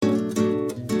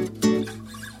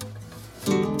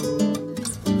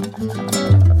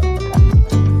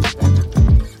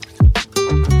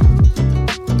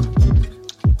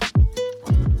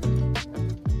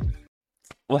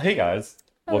hey guys.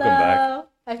 Hello. Welcome back.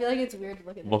 I feel like it's weird to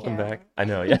look at the Welcome camera. back. I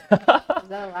know, yeah. Is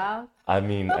that allowed? I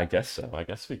mean, I guess so. I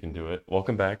guess we can do it.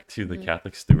 Welcome back to the Mhm.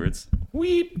 Catholic Stewards.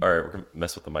 Weep. All right, we're gonna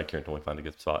mess with the mic here until we find a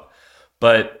good spot.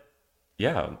 But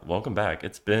yeah, welcome back.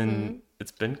 It's been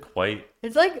quite.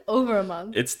 It's like over a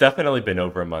month. It's definitely been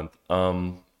over a month.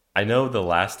 I know the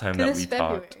last time that Because we it's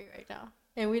February talked. right now.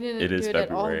 And we didn't It is do it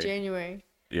at all February. in January.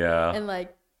 Yeah, And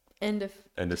like end of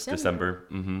and it's December.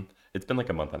 December. It's been like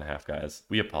a month and a half, guys.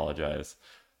 We apologize.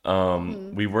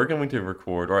 Mhm. We were going to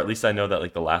record, or at least I know that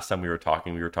like the last time we were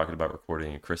talking about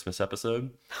recording a Christmas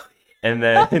episode. And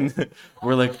then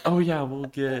we're like, oh yeah, we'll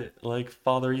get like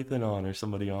Father Ethan on or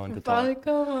somebody on to Father talk,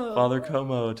 Como. Father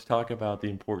Como to talk about the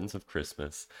importance of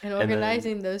Christmas. And And then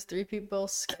organizing those three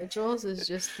people's schedules is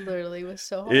just literally was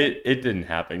so hard. it didn't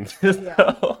happen. Yeah.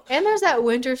 So- And there's that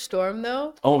winter storm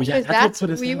though. oh yeah, Because that's what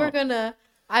put us we were out.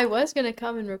 I was gonna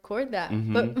come and record that,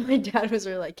 but Mhm. my dad was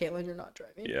really like, Caitlin, you're not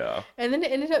driving. Yeah. And then I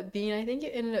think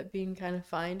it ended up being kind of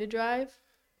fine to drive,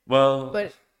 Well,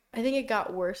 but I think it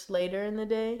got worse later in the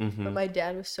day. But mhm. my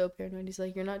dad was so paranoid. He's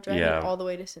like, you're not driving Yeah. all the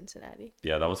way to Cincinnati.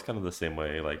 Yeah, that was kind of the same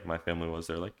way like my family was.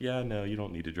 They're like, yeah, no, you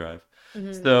don't need to drive.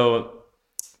 Hmm. So,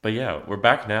 but yeah, we're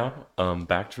back now.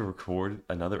 Back to record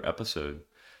another episode.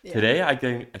 Yeah. Today, I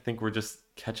think we're just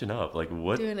catching up. Like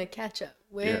what? Doing a catch up.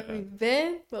 Where Yeah. we've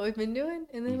been, what we've been doing,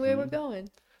 and then where we're Mhm. going.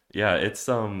 Yeah, it's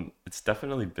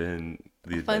definitely been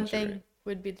the A fun adventure. thing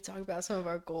would be to talk about some of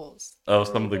our goals. Oh,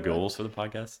 before some we of the go on. goals for the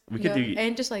podcast. We You could know, do.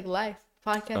 and just like life,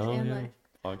 podcast Oh and yeah, life.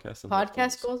 podcast and Podcast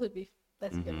goals. goals would be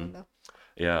that's a good Mhm. one though.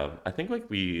 Yeah, I think like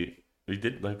we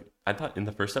did like I thought in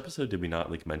the first episode did we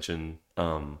not like mention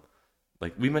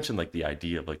like we mentioned like the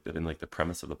idea of like the in like the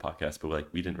premise of the podcast, but like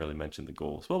we didn't really mention the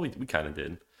goals. Well, we kind of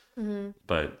did, Hmm.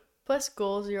 but Plus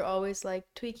goals, you're always like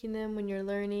tweaking them when you're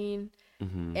learning,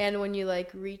 mhm, and when you like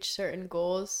reach certain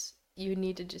goals, you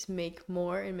need to just make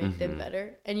more and make them mhm.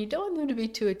 better. And you don't want them to be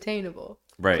too attainable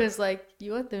Right. because like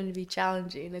you want them to be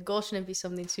challenging. The goal shouldn't be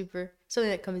something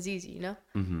that comes easy, you know?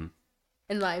 Mm-hmm.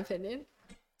 In my opinion.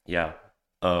 Yeah.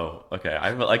 Oh, okay. I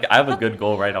have a good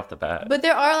goal right off the bat. But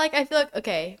there are like I feel like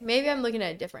okay, maybe I'm looking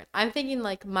at it different. I'm thinking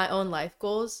like my own life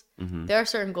goals. Mm-hmm. There are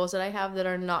certain goals that I have that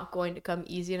are not going to come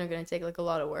easy and are going to take like a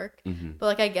lot of work. Mm-hmm. But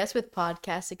like I guess with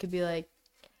podcasts, it could be like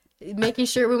making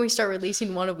sure when we start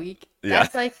releasing one a week. Yeah.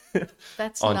 That's like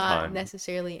that's On not time.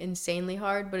 necessarily insanely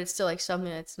hard, but it's still like something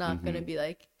that's not going to Mhm. be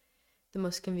like the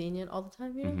most convenient all the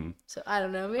time, you know? Mhm. So I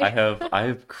don't know, maybe. I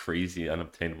have crazy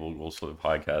unobtainable goals for the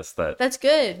podcast that That's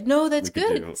good. No, that's we could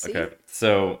good. do. See? Okay.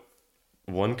 So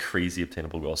one crazy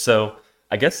obtainable goal. So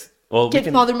I guess well we Get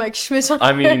can Father Mike Schmitz on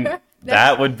I mean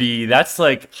there. that's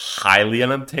like highly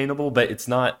unobtainable, but it's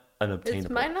not It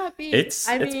unobtainable. might not be. It's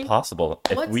I mean, possible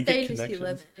if what we get state does he connections.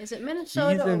 live in? Is it He's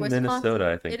Minnesota or in Wisconsin? Minnesota,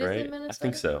 I think, It is right? in I Minnesota.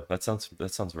 think so. That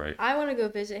sounds right. I want to go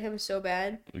visit him so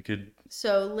bad. We could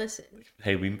So listen,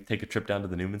 hey, we take a trip down to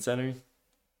the Newman Center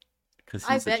because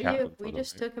I he's the bet you chaplain if we for them,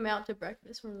 just right? took him out to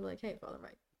breakfast, we're like, hey, Father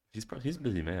Mike. He's a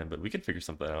busy man, but we could figure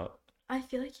something out. I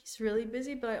feel like he's really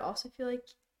busy, but I also feel like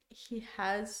he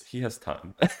has. He has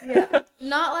time. Yeah,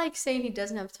 not like saying he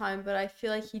doesn't have time, but I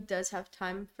feel like he does have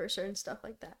time for certain stuff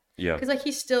like that. Yeah. Because like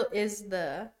he still is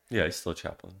the Yeah, he's still a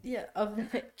chaplain. of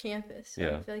the campus. So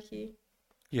Yeah. I feel like he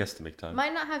He has to make time.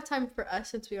 might not have time for us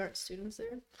since we aren't students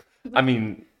there. I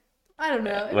mean, I don't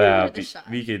know. It well, worth a shot.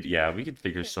 we could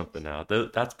figure something out.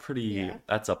 That's pretty. Yeah.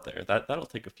 That's up there. That'll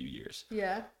take a few years.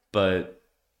 Yeah, But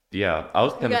yeah, I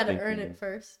was we kind of gotta thinking. earn it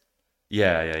first.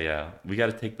 Yeah. We got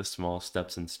to take the small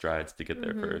steps and strides to get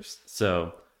there Mhm. first.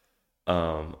 So,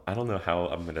 I don't know how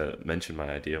I'm gonna mention my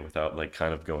idea without like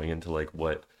kind of going into like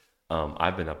what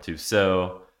I've been up to.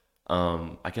 So,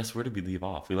 I guess where did we leave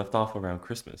off? We left off around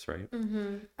Christmas, right?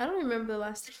 I don't remember the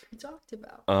last thing we talked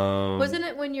about. Wasn't Wasn't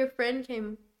it when your friend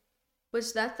came?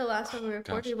 Was that the last one we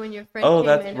recorded? gosh. When your friend Oh, came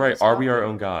that's in and right. was Are we our talking?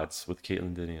 own gods with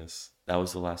Caitlin Dinius? That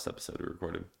was the last episode we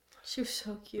recorded. She was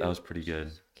so cute. That was pretty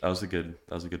good. That was a good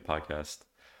podcast.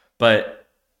 But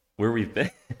where we've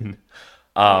been,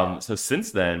 so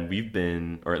since then we've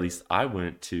been, or at least I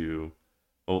went to.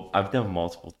 Well, I've done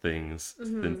multiple things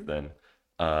since then.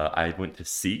 I went to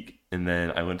Seek, and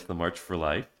then I went to the March for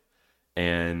Life,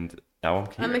 and now I'm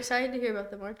here. I'm excited to hear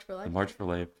about the March for The Life. March for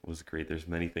Life was great. There's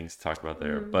many things to talk about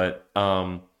there, Mhm. but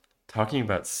talking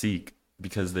about Seek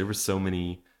because there were so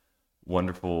many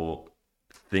wonderful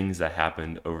things that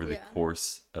happened over the Yeah.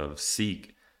 course of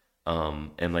Seek,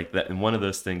 and like that, and one of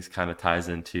those things kind of ties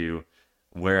into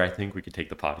where I think we could take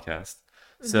the podcast.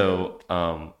 So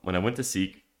when I went to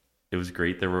Seek, it was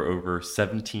great. There were over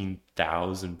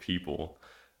 17,000 people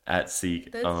at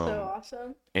Seek. That's so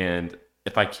awesome. And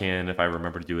if I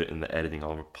remember to do it in the editing,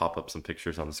 I'll pop up some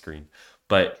pictures on the screen.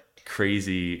 But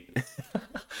crazy,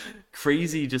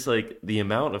 crazy, just like the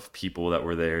amount of people that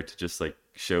were there to just like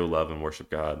show love and worship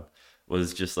God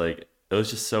was just like, it was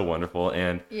just so wonderful.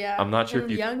 And Yeah, I'm not sure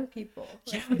and if you, young people.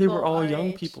 yeah, Like they were people all our young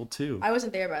age. people too. I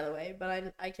wasn't there, by the way,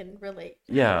 but I can relate.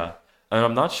 Yeah. And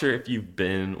I'm not sure if you've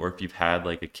been or if you've had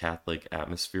like a Catholic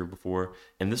atmosphere before.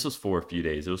 And this was for a few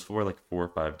days. It was for like 4 or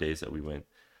 5 days that we went.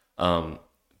 Um,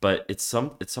 but it's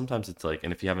sometimes it's like,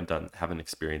 and if you haven't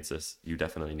experienced this, you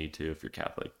definitely need to if you're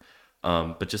Catholic.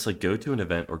 But just like go to an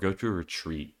event or go to a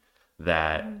retreat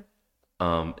that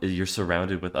you're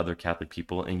surrounded with other Catholic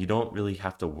people and you don't really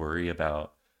have to worry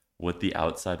about what the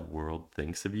outside world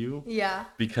thinks of you Yeah,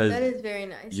 because that is very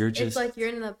nice. you're It's just like you're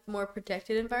in a more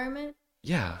protected environment.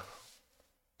 yeah.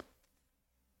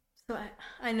 So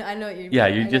I know what you mean. Yeah,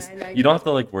 I you don't have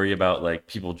to like worry about like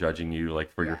people judging you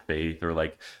like for your Yeah. faith or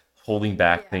like holding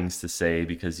back Yeah. things to say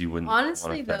because you wouldn't want to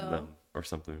Honestly, offend though, them or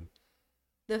something.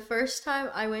 the first time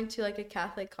I went to like a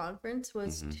Catholic conference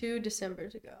was Mhm. 2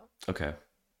 Decembers ago. Okay.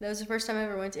 That was the first time I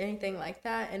ever went to anything like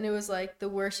that, and it was like the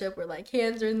worship where like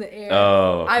hands are in the air.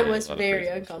 Oh, I okay, was a lot of very praise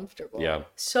and worship. uncomfortable. Yeah.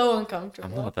 So I'm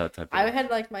uncomfortable. not that type I of.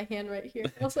 had like my hand right here.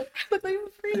 I was like, I look like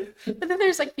I'm free. But then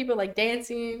there's like people like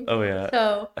dancing. Oh yeah.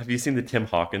 So Have you seen the Tim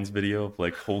Hawkins video of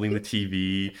like holding the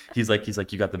TV? He's like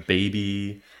you got the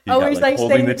baby. You Oh, got he's, like like,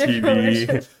 holding saying the the different TV,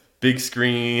 worship. big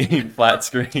screen, flat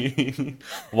screen,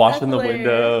 washing the hilarious.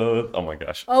 windows. Oh my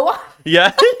gosh. oh, wow.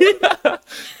 Yeah.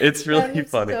 It's That really is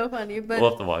funny. so funny. But We'll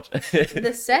have to watch.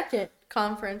 the second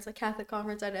conference, a Catholic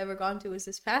conference I'd ever gone to was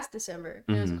this past December.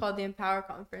 And it was Mhm. called the Empower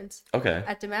Conference Okay.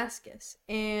 at Damascus.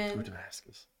 Ooh, And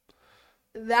Damascus.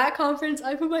 that conference,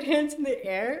 I put my hands in the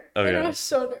air. Oh, and yeah. I was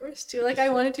so nervous too. Like, I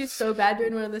wanted to so bad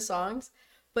during one of the songs.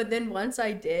 But then once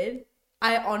I did,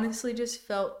 I honestly just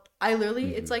felt, I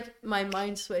literally, it's like my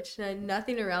mind switched and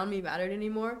nothing around me mattered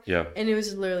anymore. Yeah. And it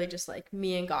was literally just like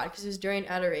me and God because it was during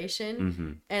adoration.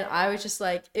 Mm-hmm. And I was just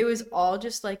like, it was all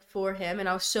just like for him. And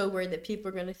I was so worried that people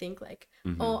were going to think like,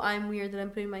 oh, I'm weird that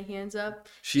I'm putting my hands up.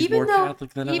 She's more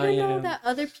Catholic than I Even though am. that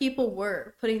other people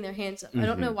were putting their hands up. I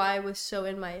don't know why I was so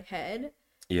in my head.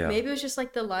 Yeah. Maybe it was just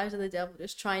like the lies of the devil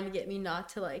just trying to get me not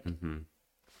to like Mm-hmm.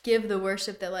 give the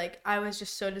worship that like I was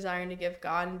just so desiring to give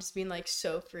God and just being like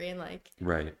so free and like.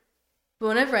 Right. But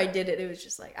whenever I did it, it was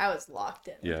just like I was locked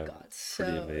in Yeah, with God. So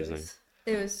pretty amazing.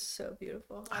 It was so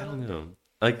beautiful. I don't know.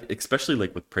 Like, especially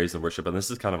like with praise and worship, and this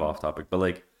is kind of off topic, but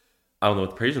like, I don't know,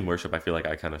 with praise and worship, I feel like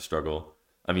I kind of struggle.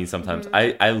 I mean, sometimes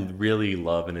I really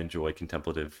love and enjoy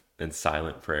contemplative and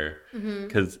silent prayer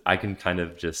because I can kind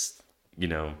of just,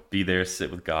 be there, sit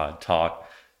with God, talk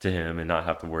to him and not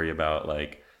have to worry about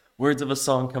like words of a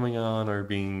song coming on or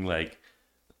being like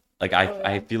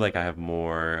I feel like I have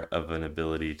more of an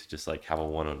ability to just like have a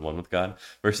one-on-one with God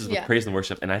versus with Yeah. praise and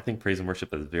worship. And I think praise and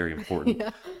worship is very important.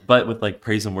 Yeah. But with like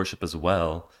praise and worship as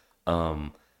well,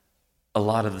 a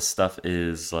lot of the stuff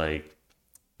is like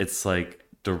it's like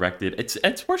directed.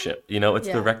 It's worship, it's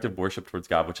Yeah. directed worship towards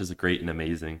God, which is great and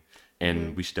amazing.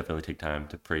 And we should definitely take time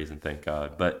to praise and thank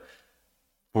God. But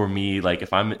for me, like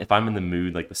if I'm in the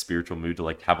mood, like the spiritual mood to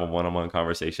like have a one-on-one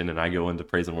conversation and I go into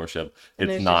praise and worship, And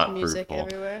it's there's not just music fruitful.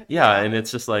 everywhere. Yeah, and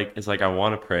it's just like I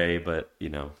want to pray, but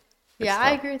it's Yeah,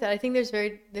 I tough. agree with that. I think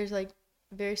there's like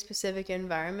very specific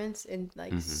environments and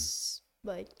like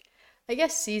like I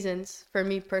guess seasons. For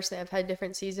me personally, I've had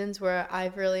different seasons where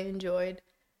I've really enjoyed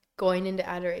going into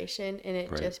adoration and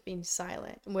it Right. just being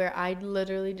silent, where I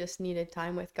literally just needed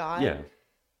time with God. Yeah.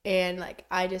 And like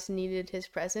I just needed his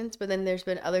presence. But then there's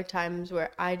been other times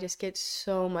where I just get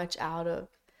so much out of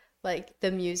like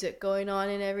the music going on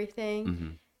and everything.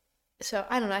 Mhm. So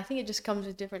I don't know. I think it just comes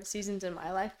with different seasons in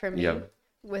my life for me. Yeah.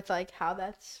 With like how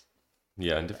that's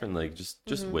Yeah, and different like just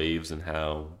waves and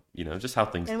how, just how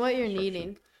things and what you're structured.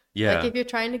 needing. Yeah. Like if you're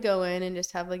trying to go in and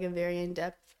just have like a very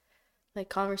in-depth like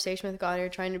conversation with God, or you're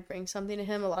trying to bring something to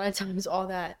him, a lot of times all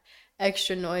that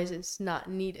extra noise is not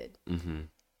needed. Mhm.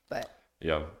 But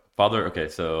Yeah. Father, okay,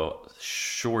 so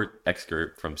short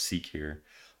excerpt from Seek here.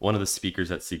 One of the speakers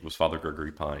at Seek was Father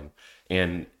Gregory Pine.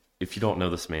 And if you don't know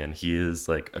this man, he is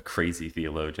like a crazy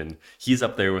theologian. He's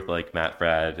up there with like Matt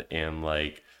Fradd and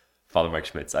like Father Mike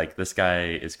Schmitz. Like this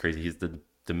guy is crazy. He's the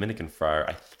Dominican friar.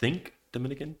 I think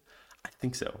Dominican? I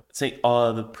think so.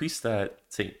 The priest that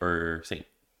Saint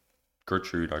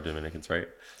Gertrude are Dominicans, right?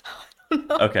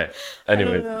 Okay.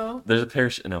 Anyways, know. there's a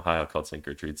parish in Ohio called St.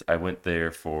 Gertrude's. I went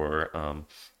there for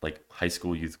like high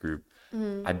school youth group.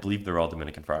 I believe they're all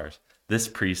Dominican friars. This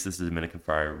priest, this is a Dominican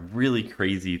friar, really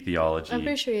crazy theology. I'm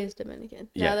pretty sure he is Dominican.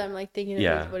 Yeah. Now that I'm like thinking of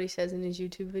Yeah. what he says in his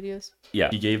YouTube videos. Yeah,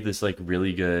 he gave this like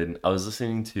really good. I was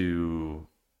listening to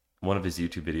one of his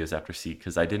YouTube videos after Seek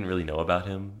because I didn't really know about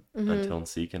him until in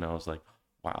Seek, and I was like,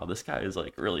 wow, this guy is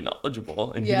like really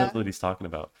knowledgeable and he Yeah. knows what he's talking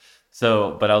about.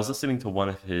 So, but I was listening to one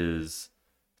of his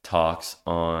talks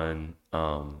on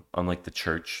like the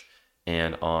church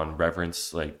and on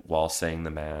reverence, like while saying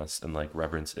the mass, and like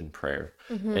reverence in prayer.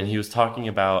 And he was talking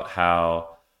about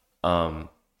how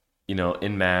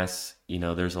in mass,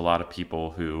 there's a lot of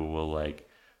people who will like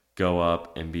go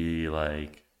up and be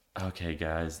like, okay,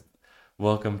 guys,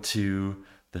 welcome to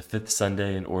the fifth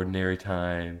Sunday in ordinary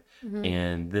time.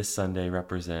 And this Sunday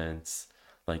represents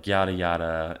like yada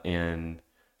yada. And,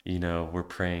 we're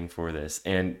praying for this.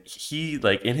 And he,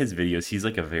 like, in his videos, he's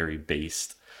like a very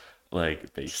based.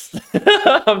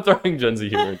 I'm throwing Gen Z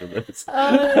humor into this.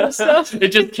 It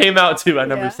just came out too. I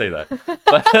never say that.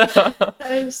 But,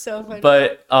 That is so funny.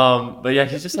 but yeah,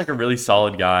 he's just like a really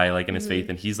solid guy, like in his faith,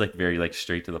 and he's like very like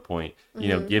straight to the point.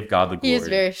 Give God the glory. He is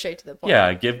very straight to the point.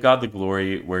 Yeah, give God the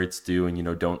glory where it's due, and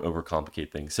don't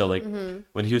overcomplicate things. So like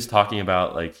when he was talking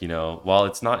about like while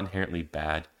it's not inherently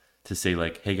bad to say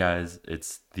like, hey guys,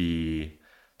 it's the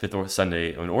fifth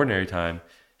Sunday in ordinary time,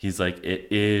 he's like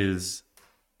it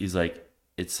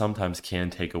sometimes can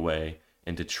take away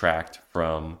and detract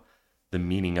from the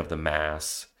meaning of the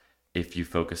mass if you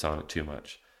focus on it too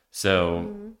much.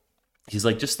 So he's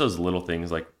like, just those little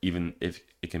things, like even if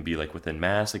it can be like within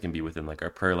mass, it can be within like our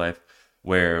prayer life,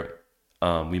 where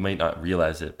we might not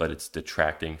realize it, but it's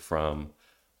detracting from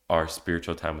our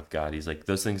spiritual time with God. He's like,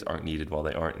 those things aren't needed while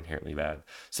they aren't inherently bad.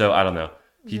 So I don't know.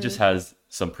 He just has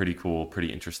some pretty cool,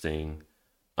 pretty interesting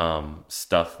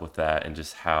stuff with that, and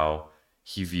just how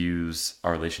he views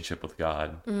our relationship with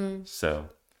God. So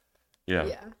yeah.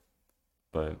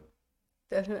 But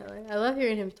Definitely. I love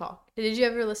hearing him talk. Did you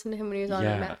ever listen to him when he was on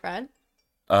Yeah. Matt Fradd?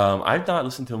 I've not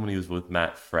listened to him when he was with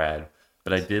Matt Fradd,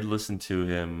 but I did listen to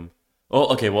him. Oh,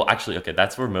 okay. Well, actually, okay.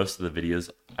 That's where most of the videos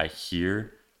I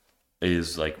hear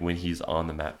is like when he's on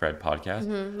the Matt Fradd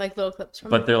podcast. Like little clips from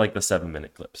But him. they're like the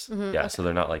 7-minute clips. Yeah, so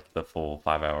they're not like the full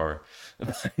 5-hour.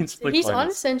 He's on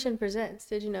Ascension Presents.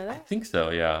 Did you know I that? think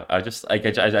so. Yeah, I just like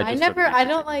I just I started don't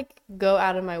researching. like go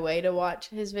out of my way to watch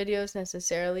his videos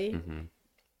necessarily.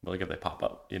 But like if they pop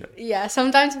up, Yeah,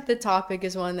 sometimes if the topic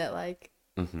is one that like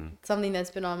Mm-hmm. something that's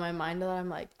been on my mind that I'm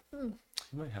like, You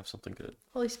might have something good.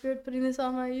 Holy Spirit putting this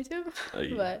on my YouTube.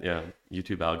 But Yeah,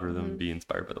 YouTube algorithm be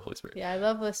inspired by the Holy Spirit. yeah, I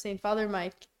love listening. Father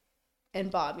Mike and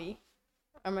Bobby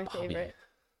are my Bobby. favorite.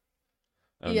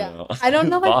 Oh, Yeah, no. I don't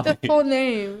know like the Bobby. full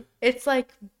name. It's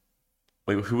like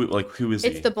Wait, who is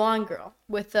it's he? the blonde girl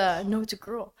with no, it's a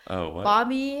girl. Oh, what?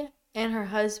 Bobby and her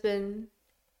husband.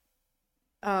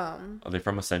 Are they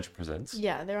from Ascension Presents?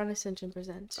 Yeah, they're on Ascension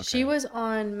Presents. Okay. She was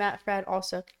on Matt Fradd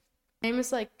also. Her name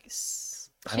is like I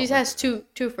she don't has remember.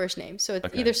 two first names, so it's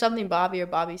Okay. either something Bobby or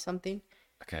Bobby something.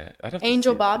 Okay, I'd have to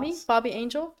Angel see Bobby, this. Bobby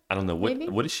Angel. I don't know maybe?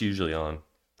 what is she usually on?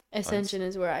 Ascension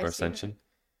is where I Or see her. Ascension?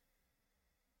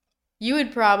 You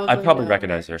would probably I'd probably know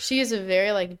recognize her. She is a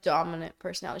very like dominant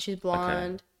personality. She's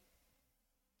blonde.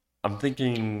 I'm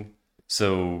thinking.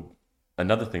 So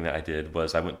another thing that I did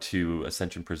was I went to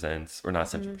Ascension Presents, or not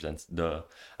Ascension Presents.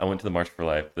 I went to the March for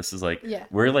Life. This is like Yeah.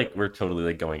 we're totally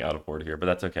like going out of order here, but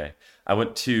that's okay. I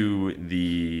went to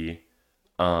the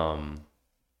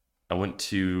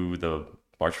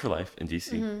March for Life in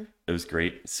DC. It was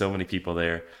great. So many people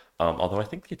there. Although I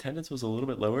think the attendance was a little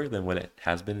bit lower than what it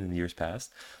has been in the years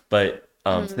past. But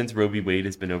since Roe v. Wade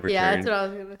has been overturned, Yeah, that's what I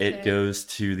was gonna say. it goes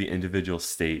to the individual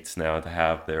states now to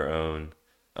have their own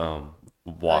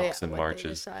walks and what they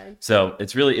marches. decide. So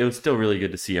it was still really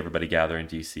good to see everybody gather in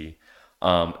DC,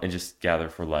 and just gather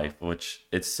for life, which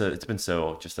it's been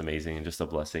so just amazing and just a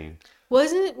blessing.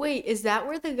 Wait, is that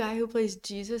where the guy who plays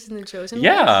Jesus in The Chosen was?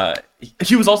 Yeah,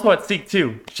 he was also at Seek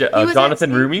too. was at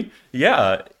Jonathan Seek? Rumi.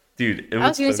 Yeah, dude, it I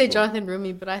was gonna so say cool. Jonathan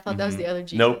Rumi, but I thought that was the other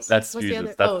Jesus. Nope, that's What's the Jesus.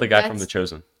 other- That's oh, the guy from that's The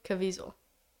Chosen. Caviezel.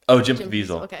 Oh, Jim Jim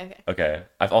Caviezel. Okay. Okay,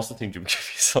 I've also seen Jim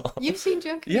Caviezel. You've seen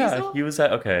Jim Caviezel? Yeah, he was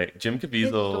at Jim Good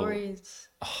Caviezel. stories.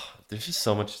 There's just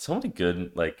so many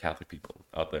good like Catholic people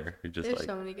out there who just There's like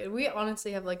so many good. We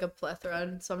honestly have like a plethora,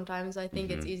 and sometimes I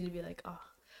think it's easy to be like, oh,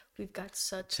 we've got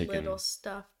such Taken- little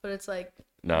stuff, but it's like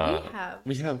nah.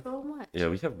 we have so much. Yeah,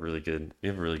 we have a really good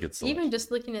selection. Even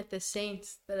just looking at the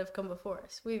saints that have come before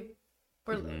us, we're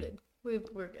Mm-hmm. loaded.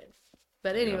 We're good.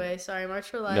 But anyway, sorry, March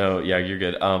for Life. No, yeah, you're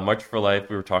good. March for Life,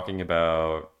 we were talking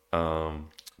about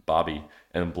Bobby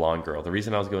and Blonde Girl. The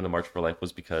reason I was going to March for Life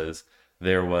was because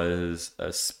there was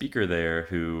a speaker there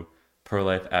who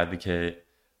pro-life advocate,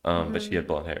 but she had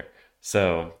blonde hair.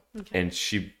 So, and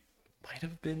she might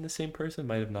have been the same person,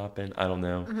 might have not been. I don't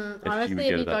know. If she Honestly, would if go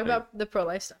you to that talk thing. about the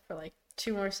pro-life stuff for like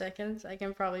 2 more seconds, I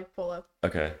can probably pull up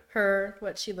Okay,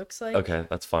 what she looks like okay,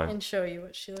 that's fine. and show you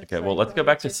what she looks Okay, like. well, let's go on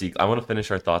back to YouTube. Seek. I want to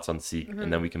finish our thoughts on Seek,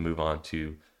 and then we can move on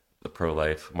to the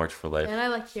pro-life March for Life. And I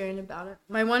like hearing about it.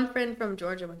 My one friend from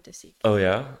Georgia went to Seek. Oh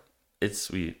yeah, it's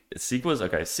sweet. Seek was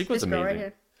okay. Seek was This girl amazing. right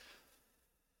here.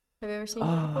 Have you ever seen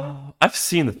her before? I've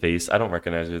seen the face. I don't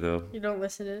recognize her though. You don't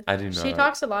listen to it? I do not. She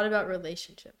talks a lot about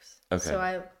relationships. Okay. So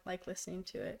I like listening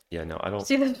to it. Yeah, no, I don't.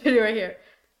 See this video right here.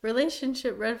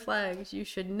 Relationship red flags you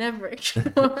should never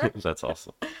ignore. That's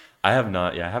awesome. I have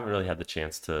not. Yeah, I haven't really had the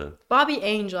chance to. Bobby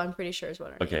Angel, I'm pretty sure is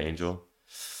what her Okay, name is. Angel.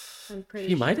 I'm pretty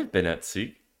She sure. might have been at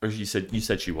Seek, or you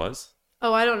said she was.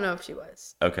 Oh, I don't know if she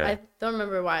was. Okay. I don't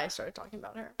remember why I started talking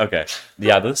about her. Okay.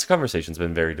 Yeah, this conversation's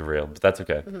been very derailed, but that's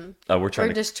okay. We're trying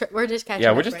We're to. just we're just catching Yeah,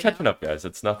 up we're just right catching now. up, guys.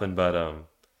 It's nothing but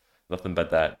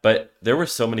that. But there were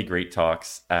so many great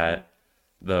talks at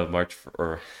the March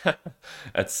or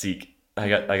at Seek. I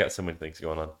got so many things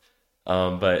going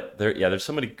on. But there's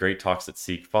so many great talks at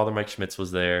Seek. Father Mike Schmitz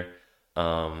was there.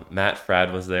 Matt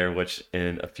Frad was there, which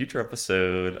in a future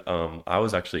episode, I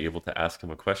was actually able to ask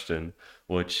him a question,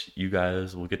 which you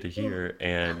guys will get to hear.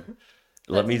 And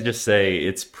let me just say,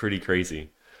 it's pretty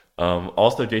crazy.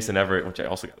 Also Jason Everett, which I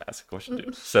also got to ask a question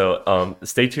to. So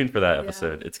stay tuned for that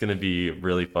episode. It's going to be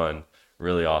really fun,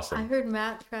 really awesome. I heard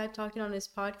Matt Frad talking on his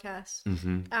podcast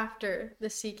after the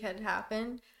Seek had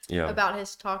happened about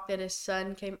his talk that his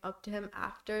son came up to him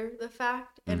after the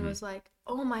fact and was like,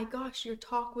 "Oh my gosh, your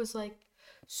talk was like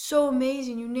so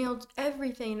amazing. You nailed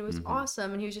everything. It was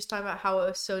awesome." And he was just talking about how it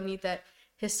was so neat that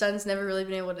his son's never really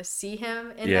been able to see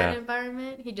him in that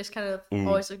environment. He just kind of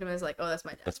always looked at him as like, "Oh, that's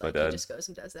my dad." That's my like, dad. He just goes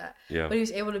and does that. Yeah. But he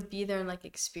was able to be there and like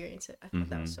experience it. I thought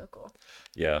that was so cool.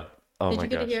 Yeah. Oh Did my you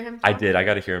get to gosh. hear him I talk? did. I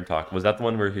got to hear him talk. Was that the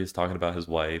one where he was talking about his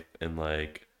wife and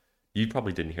like you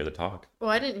probably didn't hear the talk? Well,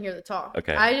 I didn't hear the talk.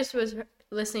 Okay. I just was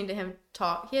listening to him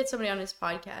talk. He had somebody on his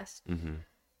podcast,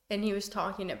 and he was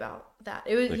talking about that.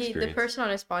 It was the Experience. person on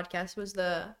his podcast was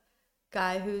the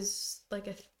guy who's like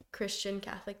a Christian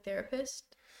Catholic therapist.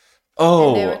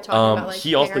 And they were Oh, talking about, like,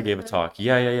 he also gave a parenthood. talk.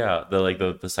 Yeah.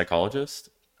 The psychologist.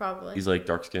 Probably. He's like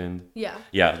dark skinned. Yeah.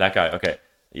 Yeah, that guy. Okay.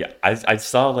 Yeah, I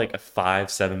saw like a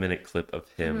 5-7 minute clip of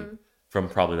him from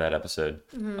probably that episode.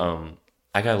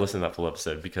 I gotta listen to that full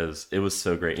episode because it was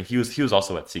so great, and he was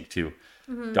also at Seek too.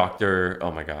 Doctor, oh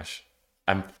my gosh,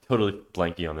 I'm totally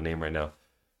blanking on the name right now,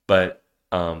 but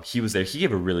he was there. He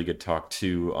gave a really good talk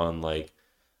too on like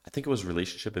I think it was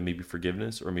relationship and maybe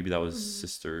forgiveness, or maybe that was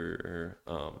sister.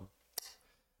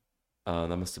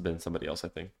 That must have been somebody else, I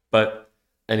think. But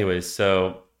anyways,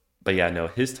 but yeah, no,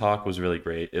 his talk was really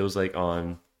great. It was like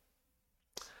on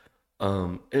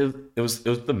it was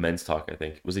the men's talk, I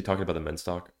think. Was he talking about the men's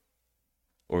talk?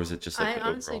 Or was it just like I the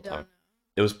honestly overall don't talk? know.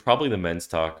 It was probably the men's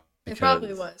talk. It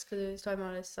probably was because he was talking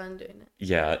about his son doing it.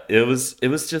 Yeah, it was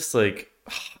just like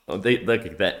they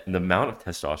like that the amount of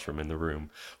testosterone in the room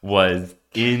was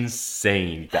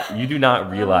insane. That you do not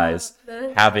realize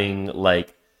having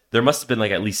like there must have been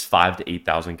like at least 5,000 to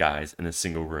 8,000 guys in a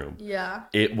single room. Yeah.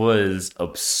 It was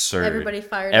absurd. Everybody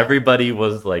fired up. Everybody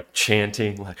was like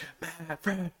chanting like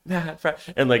Matt Fred,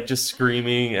 and like just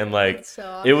screaming and like That's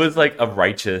so it was like a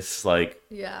righteous like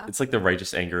Yeah. it's like the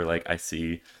righteous anger like I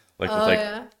see like Oh, with like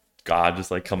yeah. God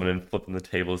just like coming in flipping the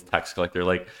table as tax collector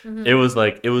like Mm-hmm. it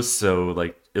was so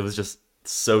like it was just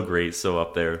so great, so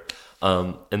up there.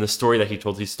 And the story that he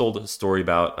told a story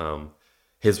about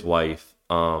his wife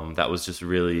that was just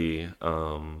really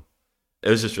it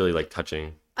was just really like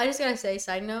touching. I just gotta say,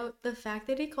 side note, the fact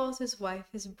that he calls his wife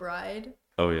his bride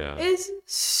Oh yeah. is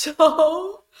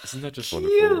so Isn't that just cute.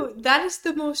 wonderful? That is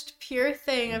the most pure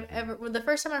thing I've ever. When the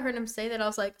first time I heard him say that, I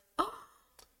was like, "Oh,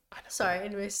 sorry."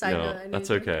 Anyway, side note. I That's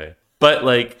needed to- okay. But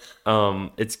like,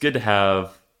 it's good to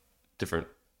have different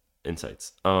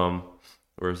insights.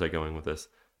 Where was I going with this?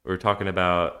 We were talking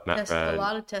about Matt Frad. A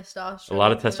lot of testosterone. A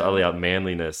lot of testosterone, yeah,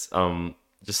 manliness.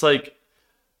 Just like,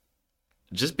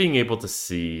 just being able to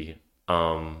see,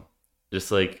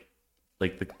 just like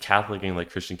the Catholic and like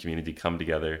Christian community come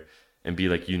together and be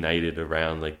like united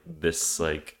around like this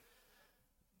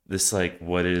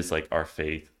what is like our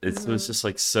faith. It was just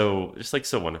like so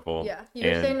wonderful. Yeah, you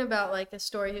were And- saying about like a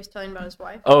story he was telling about his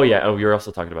wife. Oh yeah. Oh, you're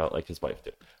also talking about like his wife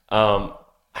too.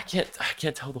 I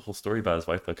can't tell the whole story about his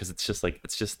wife though because it's just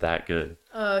that good.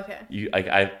 Oh, okay.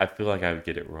 I feel like I would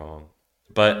get it wrong,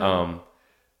 but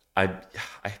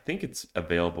I think it's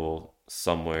available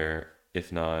somewhere.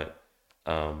 If not,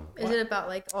 Is it about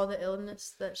like all the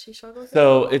illness that she struggled with?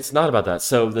 so it's not about that.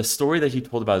 So the story that he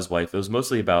told about his wife, it was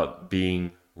mostly about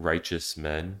being righteous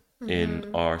men in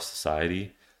our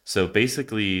society. So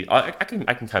basically, I can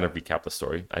kind of recap the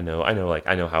story. I know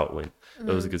how it went. It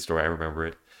was a good story. I remember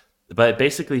it. But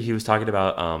basically, he was talking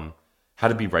about how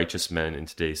to be righteous men in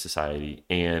today's society,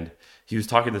 and he was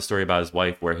talking the story about his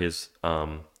wife, where his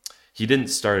he didn't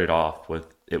start it off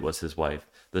with it was his wife.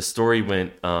 The story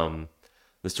went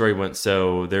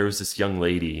so there was this young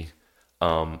lady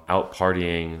out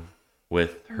partying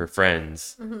with her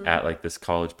friends at like this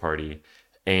college party,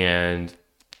 and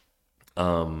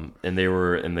they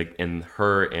were and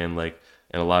her and like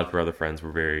and a lot of her other friends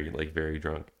were very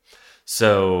drunk.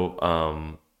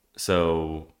 So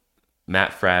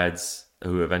Matt Frads,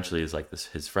 who eventually is like this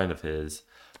his friend of his,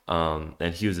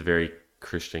 and he was a very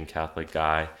Christian Catholic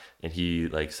guy, and he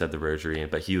like said the rosary,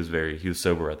 but he was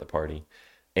sober at the party.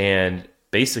 And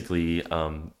basically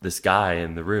this guy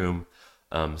in the room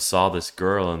saw this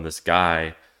girl and this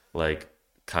guy like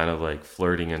kind of like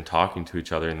flirting and talking to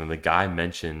each other, and then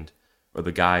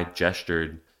the guy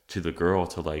gestured to the girl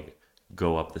to like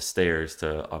go up the stairs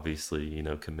to obviously,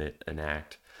 commit an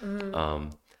act.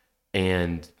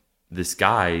 And this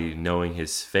guy, knowing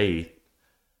his faith,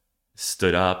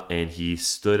 stood up, and he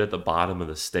stood at the bottom of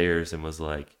the stairs and was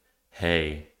like,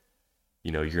 hey,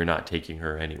 you're not taking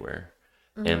her anywhere.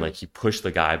 And like he pushed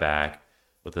the guy back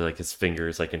with like his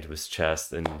fingers like into his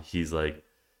chest, and he's like,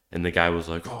 and the guy was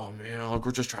like, oh man, like,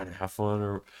 we're just trying to have fun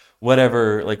or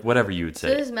whatever, like whatever you would say.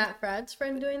 So is Matt Fradd's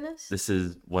friend doing this? This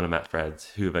is one of Matt Fradd's,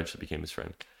 who eventually became his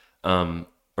friend.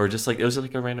 Or just like, it was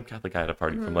like a random Catholic guy at a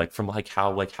party from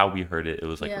how we heard it. It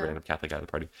was like a random Catholic guy at a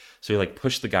party. So he like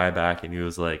pushed the guy back, and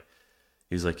he's like,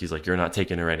 you're not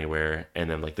taking her anywhere. And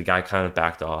then like the guy kind of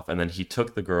backed off, and then he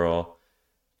took the girl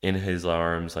in his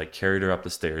arms, like carried her up the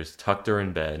stairs, tucked her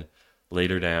in bed,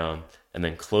 laid her down, and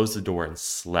then closed the door and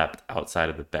slept outside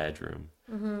of the bedroom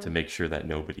to make sure that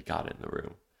nobody got in the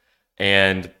room.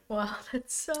 And wow,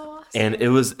 that's so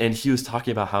awesome. And he was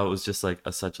talking about how it was just like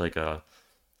such like a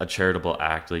charitable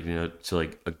act, like, to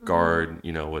like a guard,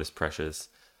 what is precious,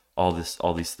 all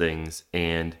these things.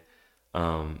 And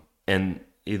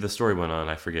the story went on.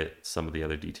 I forget some of the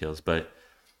other details, but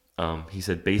he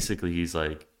said basically he's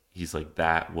like,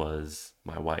 that was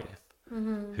my wife,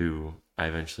 who I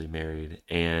eventually married.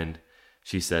 And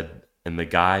she said, and the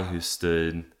guy who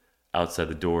stood outside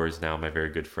the door is now my very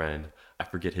good friend. I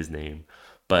forget his name,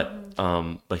 but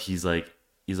he's like,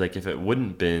 if it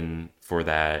wouldn't been for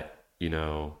that,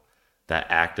 that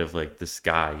act of like this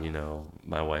guy,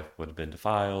 my wife would have been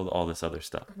defiled, all this other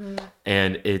stuff.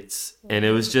 And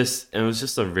it was just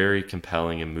a very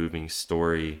compelling and moving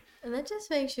story. And that just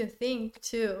makes you think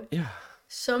too. Yeah.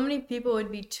 So many people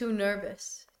would be too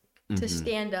nervous to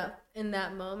stand up in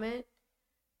that moment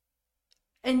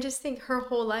and just think her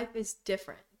whole life is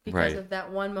different because of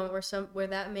that one moment where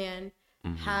that man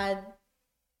had,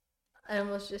 I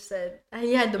almost just said,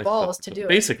 he had the balls to do it.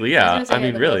 Basically, yeah. I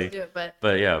mean, really.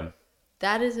 But yeah.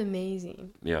 That is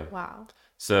amazing. Yeah. Wow.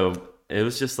 So it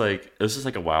was just like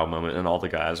a wow moment, and all the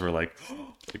guys were like,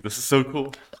 this is so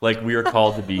cool. Like, we are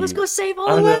called to be. Let's go save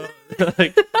all the women.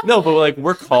 Like, no, but like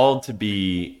we're called to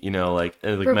be, like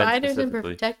providers and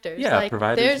protectors. Yeah, like,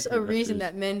 providers. There's a reason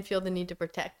that men feel the need to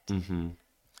protect.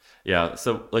 Yeah.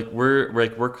 So like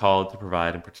we're called to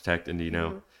provide and protect, and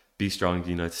be strong.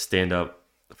 To stand up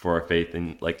for our faith,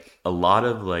 and like a lot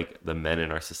of like the men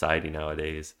in our society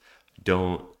nowadays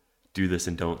don't do this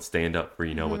and don't stand up for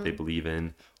what they believe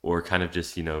in, or kind of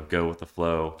just go with the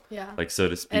flow, like, so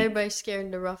to speak. Everybody's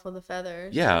scared to ruffle the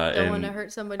feathers. Don't want to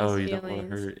hurt somebody's feelings. Don't want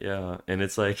to hurt, and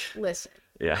it's like, listen,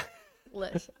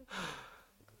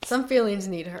 some feelings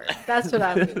need hurt. That's what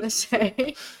I'm gonna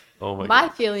say. Oh my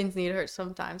feelings need hurt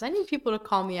sometimes. I need people to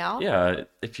call me out.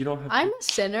 If you don't have, I'm a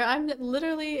sinner. I'm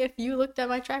literally, if you looked at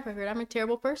my track record, I'm a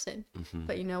terrible person.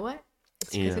 But you know what,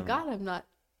 it's because of God I'm not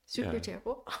super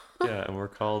terrible. And we're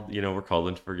called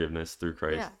into forgiveness through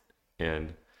Christ.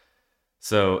 And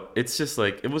so it's just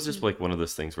like, it was just like one of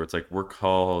those things where it's like, we're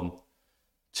called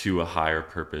to a higher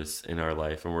purpose in our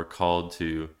life, and we're called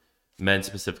to, men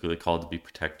specifically, called to be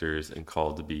protectors and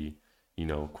called to be,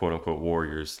 quote unquote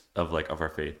warriors of our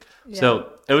faith.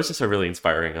 So it was just a really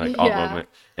inspiring moment.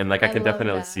 And like I can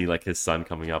definitely see like his son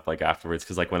coming up like afterwards,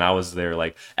 because like when I was there,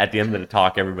 like at the end of the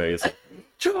talk, everybody was like,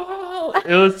 Joel!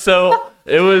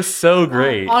 It was so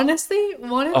great. Honestly,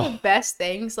 one of the best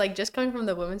things, like just coming from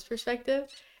the women's perspective,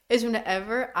 is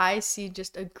whenever I see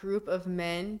just a group of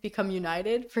men become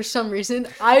united for some reason,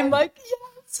 I'm like,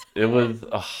 yes. It was.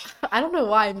 I don't know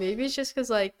why. Maybe it's just because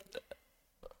like,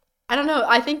 I don't know.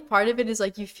 I think part of it is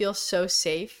like you feel so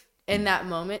safe in that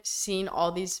moment, seeing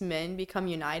all these men become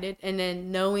united, and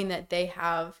then knowing that they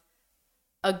have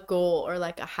a goal or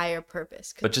like a higher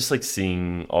purpose. But just like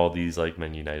seeing all these like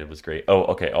men united was great. Oh,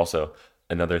 okay. Also,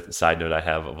 another side note I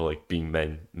have of like being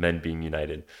men being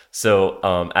united. So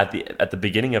at the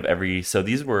beginning of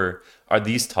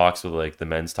these talks with like the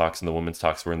men's talks and the women's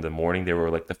talks were in the morning. They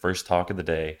were like the first talk of the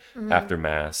day after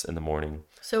mass in the morning.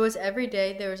 So was every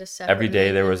day there was a separate Every day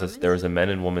men there and was women's? there was a men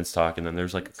and women's talk, and then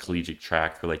there's like a collegiate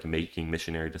track for like making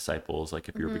missionary disciples, like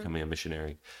if you were becoming a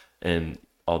missionary, and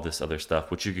all this other stuff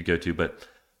which you could go to. But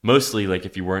mostly, like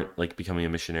if you weren't like becoming a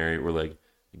missionary or like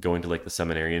going to like the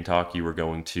seminarian talk, you were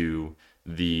going to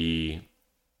the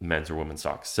men's or women's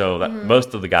talks. So that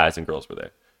most of the guys and girls were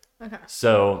there. Okay.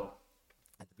 So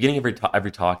at the beginning of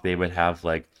every talk, they would have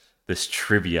like this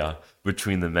trivia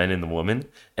between the men and the women,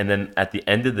 and then at the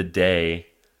end of the day,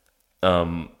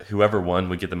 whoever won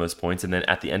would get the most points. And then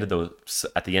at the end of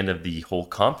the whole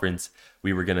conference,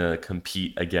 we were gonna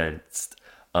compete against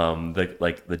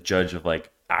the judge of like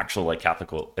actual like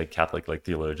Catholic like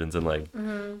theologians and like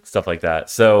stuff like that.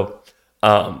 So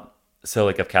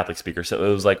like of Catholic speakers. So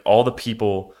it was like all the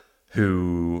people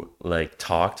who like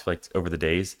talked like over the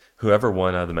days, whoever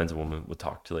won out of the men's and women would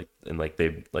talk to like, and like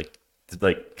they'd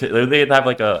have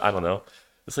like a, I don't know,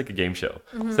 it's like a game show.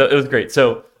 So it was great.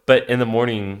 So but in the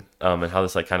morning, and how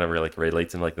this like kind of like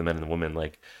relates in like the men and the women,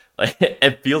 like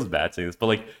it feels bad saying this, but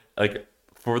like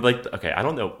for like, okay, I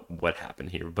don't know what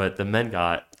happened here, but the men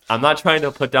got, I'm not trying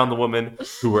to put down the women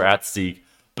who were at Seek,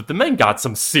 but the men got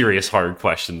some serious hard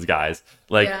questions, guys.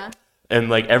 Like, Yeah. and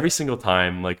like every single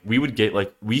time, like we would get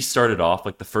like, we started off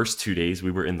like the first 2 days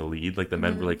we were in the lead, like the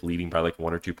men were like leading by like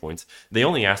 1 or 2 points. They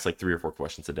only asked like 3 or 4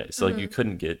 questions a day, so like you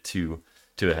couldn't get too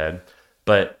ahead.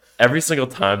 But every single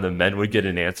time the men would get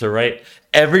an answer right,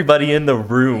 everybody in the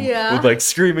room would like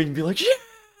scream and be like, yeah.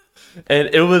 And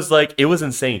it was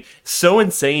insane. So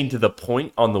insane to the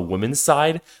point on the women's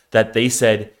side that they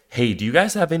said, hey, do you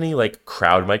guys have any like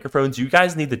crowd microphones? You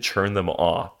guys need to turn them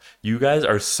off. You guys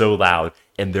are so loud.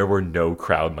 And there were no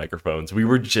crowd microphones. We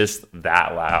were just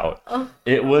that loud. Oh.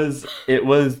 It was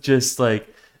just like,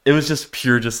 it was just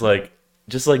pure, just like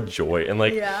joy and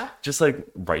like, just like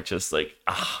righteous, like,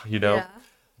 you know? Yeah.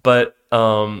 But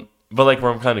like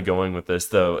where I'm kind of going with this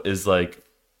though is like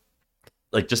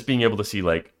just being able to see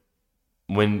like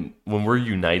when we're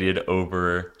united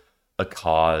over a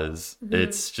cause,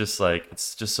 it's just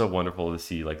so wonderful to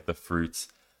see like the fruits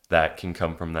that can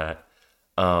come from that.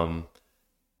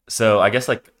 So I guess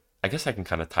I can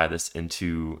kind of tie this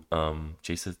into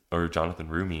Jason or Jonathan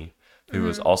Rumi, who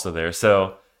was also there.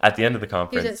 So at the end of the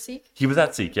conference, he was at Seek. He was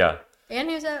at Seek, yeah. And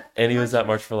he was at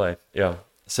March for Life, yeah.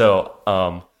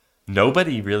 So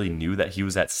nobody really knew that he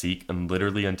was at Seek and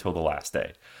literally until the last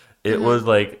day. It was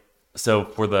like, so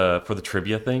for the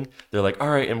trivia thing, they're like, all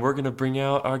right, and we're gonna bring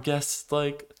out our guest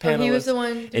like panelists. Oh, he was the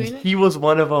one doing and it? He was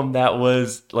one of them that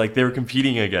was like they were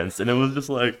competing against, and it was just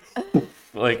like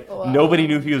wow. Nobody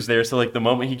knew he was there. So like the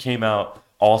moment he came out,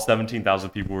 all 17,000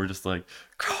 people were just like,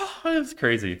 it was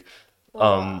crazy.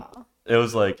 Wow. It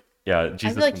was like, yeah,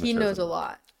 Jesus. I feel like he knows a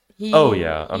lot. I'm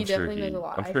sure definitely knows a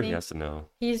lot. I'm sure he has to know.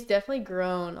 He's definitely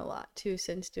grown a lot too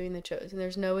since doing The Chosen.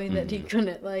 There's no way that he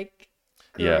couldn't like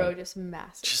grow just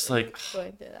massive. Just like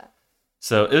going through that.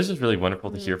 So it was just really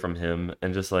wonderful to hear from him,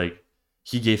 and just like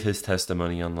he gave his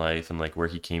testimony on life and like where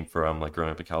he came from, like growing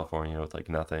up in California with like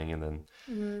nothing, and then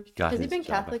he got. Has he been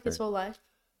Catholic his whole life?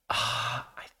 I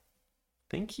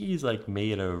think he's like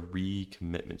made a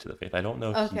recommitment to the faith. I don't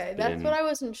know. If okay, that's what I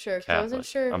wasn't sure. I wasn't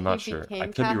sure if I'm not he sure. became I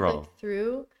could Catholic be wrong.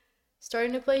 through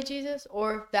starting to play Jesus,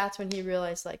 or if that's when he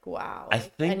realized like, wow, I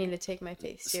need to take my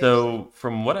faith seriously. So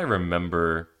from what I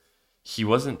remember, he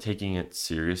wasn't taking it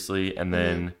seriously, and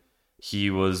then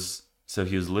he was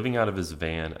living out of his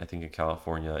van, I think in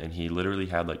California, and he literally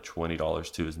had like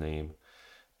 $20 to his name,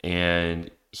 and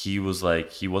he was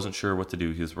like, he wasn't sure what to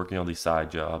do. He was working all these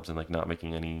side jobs and like not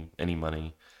making any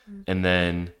money, and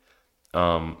then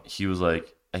he was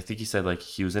like, I think he said like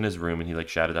he was in his room and he like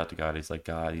shouted out to God. He's like,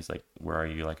 God, he's like, where are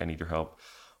you? Like, I need your help,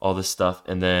 all this stuff,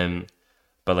 and then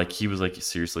but like he was like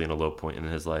seriously in a low point in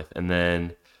his life, and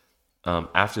then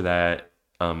after that,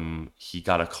 he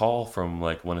got a call from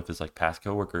like one of his like past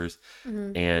coworkers,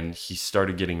 and he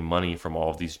started getting money from all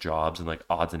of these jobs and like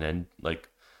odds and end like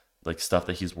stuff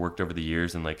that he's worked over the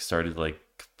years, and like started like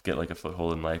get like a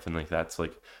foothold in life, and like that's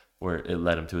like where it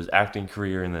led him to his acting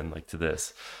career, and then like to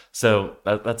this. So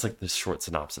that's like this short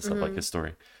synopsis of like his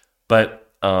story, but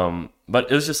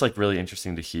it was just like really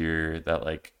interesting to hear that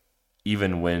like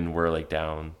even when we're like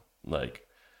down, like,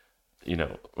 you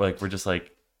know, like we're just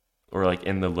like, or like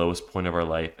in the lowest point of our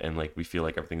life and like we feel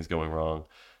like everything's going wrong,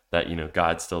 that, you know,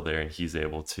 God's still there and he's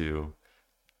able to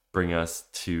bring us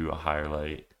to a higher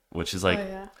light, which is like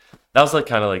that was like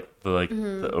kind of like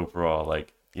the overall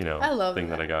like, you know, thing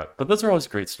that I got. But those are always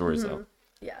great stories though.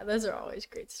 Yeah, those are always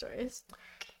great stories.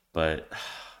 But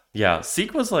Yeah,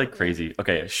 Seek was like crazy.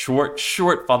 Okay, short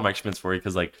Father Mike Schmitz for you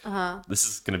because like this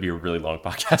is gonna be a really long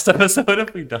podcast episode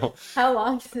if we don't. How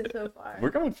long is it so far?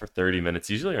 We're going for 30 minutes.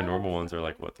 Usually our normal ones are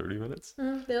like what, 30 minutes?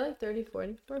 They're like 30,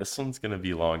 40. This one's gonna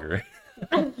be longer.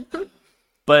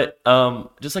 But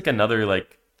just like another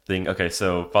like thing. Okay,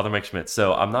 so Father Mike Schmitz.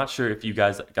 So I'm not sure if you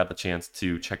guys got the chance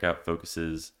to check out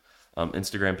Focus's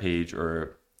Instagram page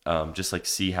or just like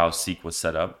see how Seek was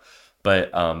set up.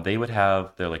 But they would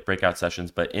have their like breakout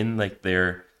sessions, but in like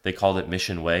they called it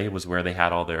Mission Way, was where they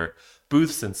had all their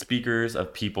booths and speakers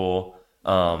of people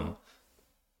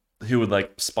who would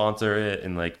like sponsor it,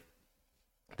 and like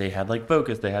they had like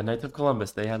Focus, they had Knights of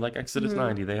Columbus, they had like Exodus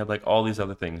 90, they had like all these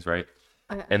other things, right?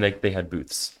 Okay. And like they had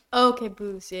booths. Oh, okay,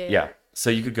 booths, yeah. Yeah.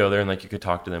 So you could go there and like you could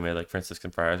talk to them. We had like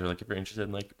Franciscan friars, or like if you're interested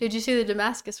in like. Did you see the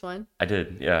Damascus one? I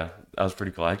did, yeah. That was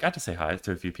pretty cool. I got to say hi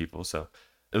to a few people, so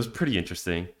it was pretty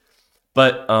interesting.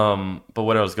 But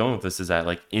what I was going with this is that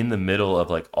like in the middle of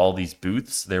like all these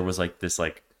booths, there was like this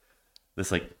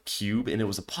cube, and it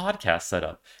was a podcast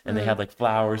setup, and they had like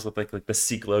flowers with like the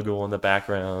Seek logo on the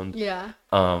background. Yeah.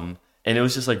 And it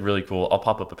was just like really cool. I'll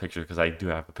pop up a picture because I do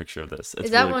have a picture of this. It's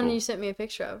is that really one cool. you sent me a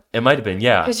picture of? It might have been,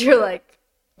 yeah. Because you're like,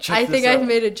 I think I out.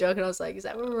 made a joke and I was like, is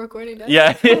that what we're recording now?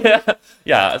 Yeah,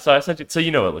 yeah. So I sent you, so you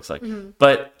know what it looks like.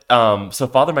 But so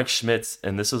Father Mike Schmitz,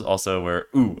 and this is also where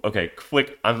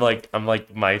quick. I'm like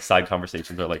my side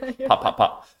conversations are like pop pop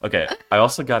pop. Okay, I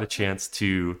also got a chance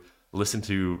to listen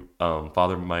to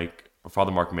Father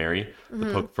Mark Mary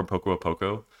from Poco a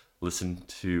Poco. Listen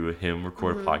to him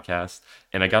record a podcast,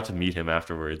 and I got to meet him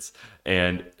afterwards,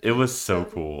 and it was so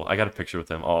cool. I got a picture with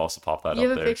him. I'll also pop that up there. You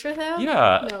have a picture with him?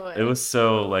 Yeah, No way. it was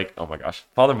so like, oh my gosh,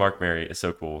 Father Mark Mary is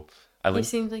so cool. He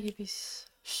seems like he'd be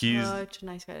such a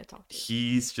nice guy to talk to.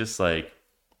 He's just like,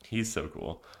 he's so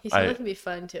cool. He seems like he'd be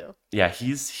fun too. Yeah,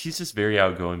 he's just very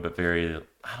outgoing, but very,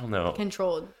 I don't know.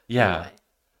 Controlled. Yeah.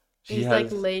 He's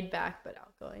like laid back but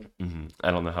outgoing. I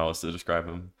don't know how else to describe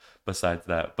him besides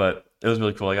that, but it was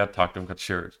really cool. I got to talk to him, got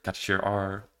to share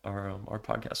our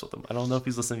podcast with him. I don't know if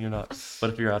he's listening or not, but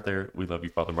if you're out there, we love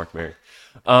you, Father Mark Mary.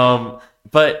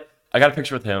 But I got a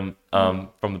picture with him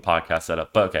from the podcast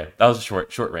setup. But okay, that was a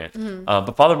short rant.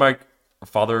 But Father Mike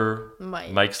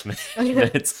Schmitz,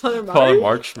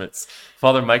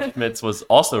 Father Mike Schmitz was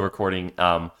also recording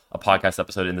a podcast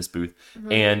episode in this booth.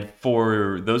 And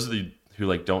for those of you who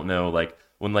like don't know, like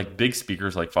when like big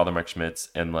speakers like Father Mike Schmitz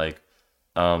and like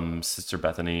Sister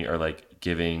Bethany are like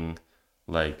giving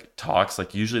like talks,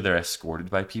 like usually they're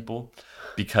escorted by people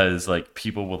because like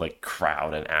people will like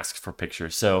crowd and ask for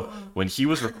pictures. So when he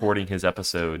was recording his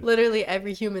episode, literally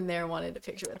every human there wanted a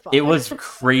picture with Father. It was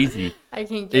crazy. I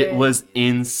can't get it. Was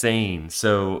insane.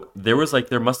 So there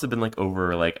must have been like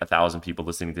over like 1,000 people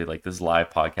listening to like this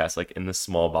live podcast like in this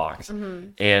small box.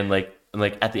 And like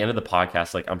at the end of the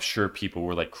podcast, like I'm sure people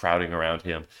were like crowding around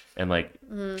him and like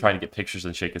trying to get pictures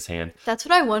and shake his hand. That's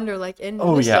what I wonder. Like in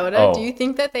Minnesota, do you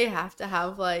think that they have to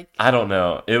have like? I don't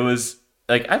know. It was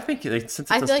like I think like, since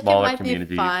it's a smaller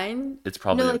community, fine. It's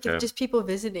probably like okay. If just people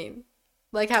visiting,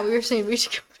 like how we were saying we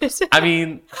should go visit. I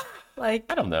mean,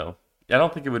 like I don't know. I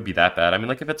don't think it would be that bad. I mean,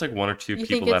 like if it's like one or two people at a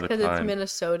time. You think it's because it's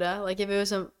Minnesota? Like if it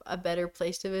was a better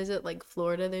place to visit, like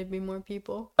Florida, there'd be more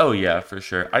people. Oh yeah, for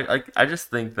sure. I just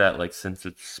think that like since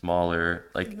it's smaller,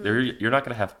 like you're not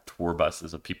gonna have tour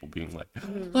buses of people being like,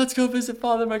 let's go visit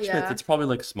Father Mike Schmitz. It's probably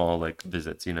like small like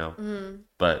visits, you know.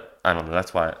 But I don't know.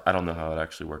 That's why I don't know how it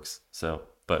actually works. So,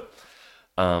 but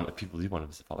if people do want to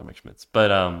visit Father Mike Schmitz,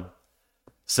 but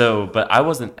but I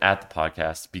wasn't at the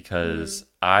podcast because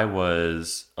I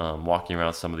was walking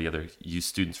around some of the other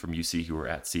students from UC who were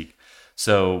at Seek.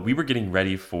 So we were getting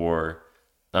ready for,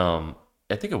 I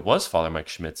think it was Father Mike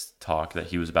Schmidt's talk that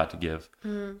he was about to give,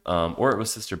 or it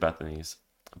was Sister Bethany's.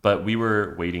 But we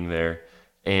were waiting there,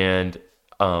 and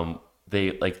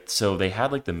they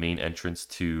had like the main entrance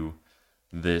to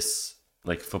this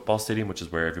like football stadium, which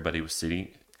is where everybody was sitting,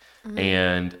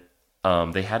 and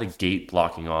they had a gate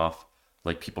blocking off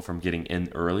like people from getting in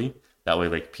early. That way,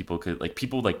 like people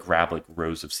grab like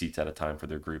rows of seats at a time for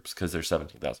their groups because there's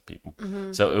 17,000 people.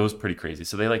 So it was pretty crazy.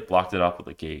 So they like blocked it off with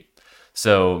a gate.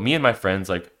 So me and my friends,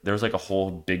 like there was like a whole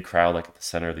big crowd like at the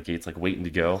center of the gates, like waiting to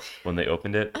go when they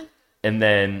opened it. And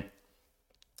then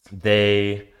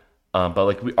they, but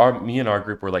like me and our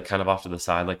group were like kind of off to the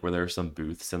side, like where there were some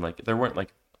booths and like there weren't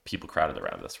like people crowded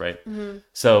around us, right?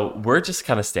 So we're just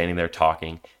kind of standing there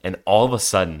talking, and all of a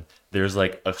sudden there's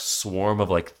like a swarm of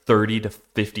like 30 to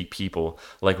 50 people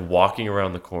like walking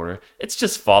around the corner. It's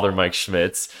just Father Mike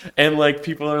Schmitz, and like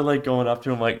people are like going up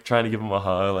to him, like trying to give him a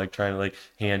hug, like trying to like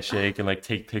handshake and like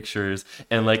take pictures,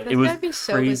 and like That's it was gotta be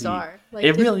so crazy. bizarre. Like,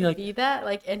 It to really like be that,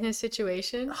 like, in his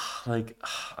situation. like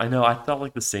I know I felt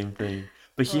like the same thing.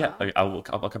 But he had, Wow. like,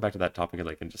 I'll come back to that topic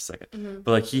like in just a second.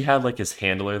 But like he had like his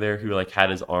handler there who like had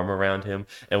his arm around him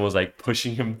and was like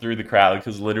pushing him through the crowd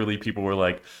because literally people were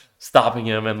like stopping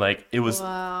him, and like it was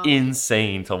Wow.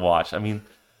 insane to watch. I mean,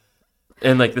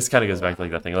 and like this kind of goes back to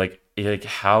like that thing, like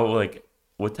how like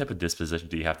what type of disposition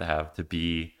do you have to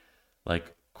be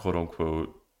like quote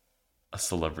unquote a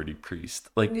celebrity priest?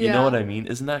 Like you know Yeah. what I mean?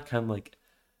 Isn't that kind of like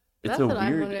That's what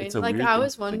I'm wondering. it's a Like, weird I thing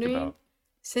was to think wondering, about.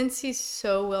 since he's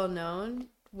so well known,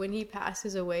 when he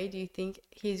passes away, do you think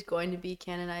he's going to be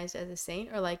canonized as a saint,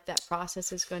 or like that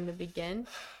process is going to begin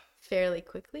fairly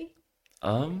quickly? I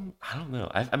don't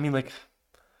know. I mean, like,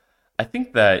 I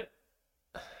think that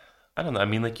I don't know. I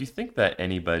mean, like, you think that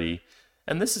anybody,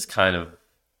 and this is kind of,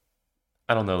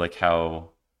 I don't know, like how,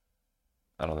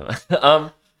 I don't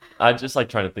know. I just like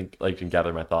trying to think, like, and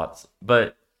gather my thoughts.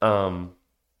 But,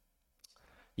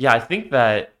 yeah, I think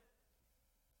that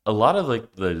a lot of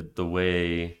like the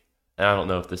way, and I don't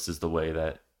know if this is the way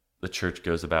that the church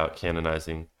goes about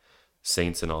canonizing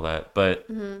saints and all that, but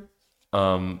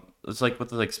it's like with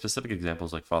the like specific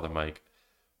examples like Father Mike,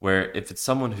 where if it's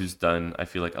someone who's done, I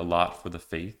feel like a lot for the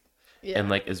faith Yeah, and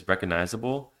like is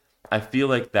recognizable, I feel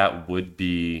like that would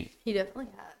be he definitely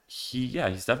had.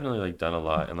 he's definitely like done a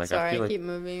lot, and like I Sorry, feel I like keep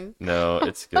moving. no,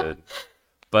 it's good.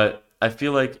 But I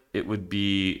feel like it would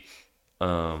be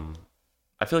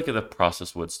I feel like the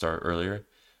process would start earlier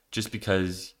just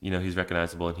because, you know, he's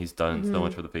recognizable and he's done so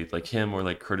much for the faith. Like him or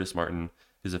like Curtis Martin,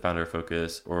 who's the founder of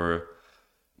Focus, or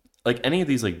like any of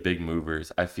these like big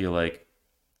movers, I feel like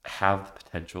have the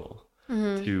potential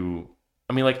to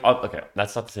I mean like okay,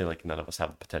 that's not to say like none of us have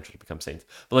the potential to become saints,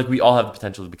 but like we all have the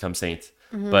potential to become saints.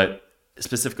 But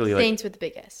specifically like Saints with the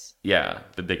big S. yeah,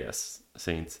 the biggest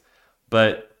saints.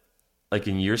 But like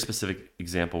in your specific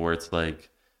example where it's like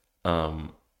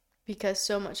Because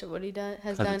so much of what he has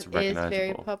 'Cause done it's is very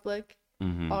recognizable. public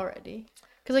already.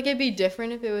 Because like it'd be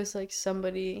different if it was like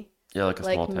somebody yeah, like a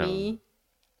small like town. me,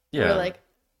 Yeah. or like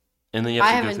And then you have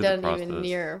I to go haven't through the done process. even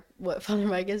near what Father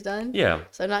Mike has done. Yeah.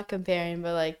 So I'm not comparing,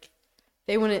 but like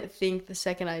they wouldn't think the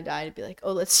second I died to be like,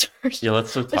 oh, let's start, Yeah,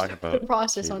 let's talk start about the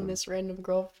process on Caitlin. this random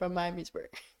girl from Miamisburg.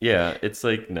 Yeah, it's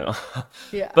like no.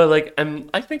 Yeah. But like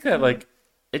I think that like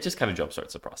it just kind of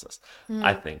jumpstarts the process.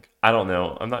 I think. I don't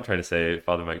know. I'm not trying to say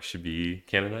Father Mike should be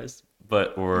canonized,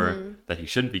 but or that he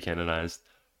shouldn't be canonized,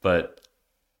 but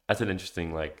that's an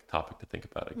interesting like topic to think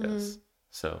about, I guess.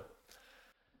 So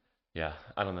yeah,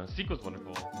 I don't know. Seek was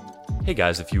wonderful. Hey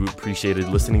guys, if you appreciated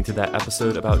listening to that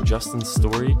episode about Justin's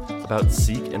story about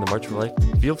Seek and the March for Life,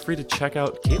 feel free to check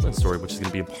out Caitlin's story, which is going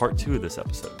to be in part 2 of this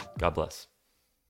episode. God bless.